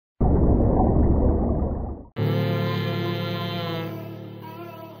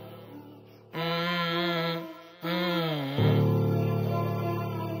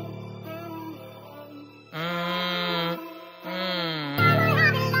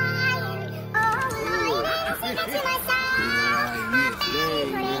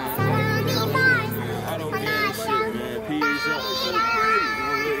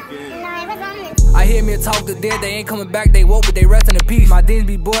hear me talk to dead, they ain't coming back, they woke, but they rest in peace. My demons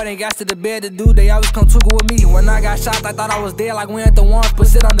be bored, ain't got to the bed to do, they always come tuckle with me. When I got shot, I thought I was dead, like we ain't the ones, but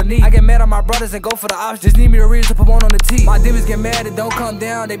sit underneath. I get mad at my brothers and go for the ops, just need me a reason to put one on the T. My demons get mad, it don't come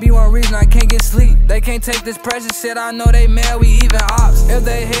down, they be one reason I can't get sleep. They can't take this precious shit, I know they mad, we even ops. If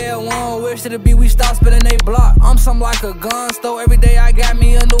they had one wish to be, we stop spitting they block. I'm something like a gun store, every day I got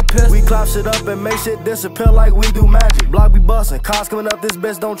me a new pistol. We clap shit up and make shit disappear like we do magic. Block be bustin', cars coming up, this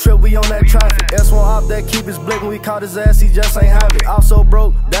bitch don't trip, we on that traffic. S1 op that keep his blick, when we caught his ass, he just ain't have it. I'm so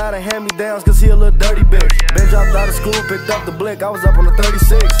broke, died and hand-me-downs, cause he a little dirty bitch. Been dropped out of school, picked up the blick, I was up on the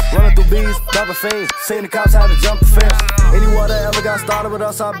 36. Running through bees, dumping fiends, seen the cops had to jump the fence. Anyone that ever got started with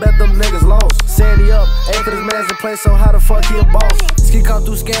us, I bet them niggas lost. Sandy up, ain't for this man's in place, so how the fuck he a boss? Ski come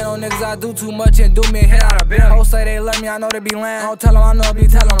through scan on niggas, I do too much and do me a hit out of bed. Hoes say they love me, I know they be lying. I don't tell them, I know I be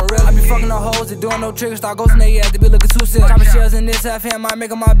telling them real. I be fucking the hoes, they doing no tricks, start ghosting they ass, they be looking too sick. Chopping shells in this FM, I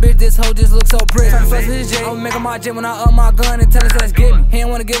make my bitch, this hoe just look so pretty. Tryna flex with his J, I'm making my J when I up my gun and tell us let's get me. He ain't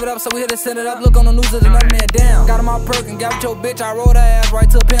wanna give it up, so we hit to send it up. Look on the news, there's another man down. Got him my perk and got with your bitch, I rolled her ass right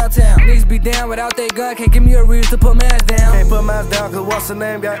to Pound Town. Niggas be down without they gun, can't give me a reason to put my ass down. Can't put my ass down, cause what's the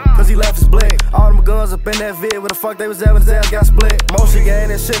name got? Cause he left his blick. All them guns up in that vid, where the fuck they was at when his ass got split. Motion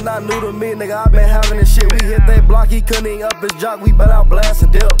gang and shit not new to me, nigga, I been having this shit. We hit that block, he couldn't even up his jock, we bet out blast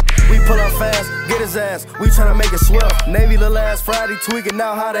and dip. We pull up fast, get his ass, we tryna make it swift. Navy little ass Friday tweaking,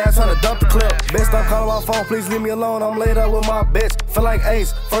 now hot ass tryna dump the clip. Bitch, stop calling my phone, please leave me alone, I'm laid up with my bitch. Feel like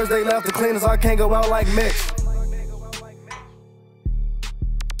Ace, first day left the cleaners, I can't go out like Mitch.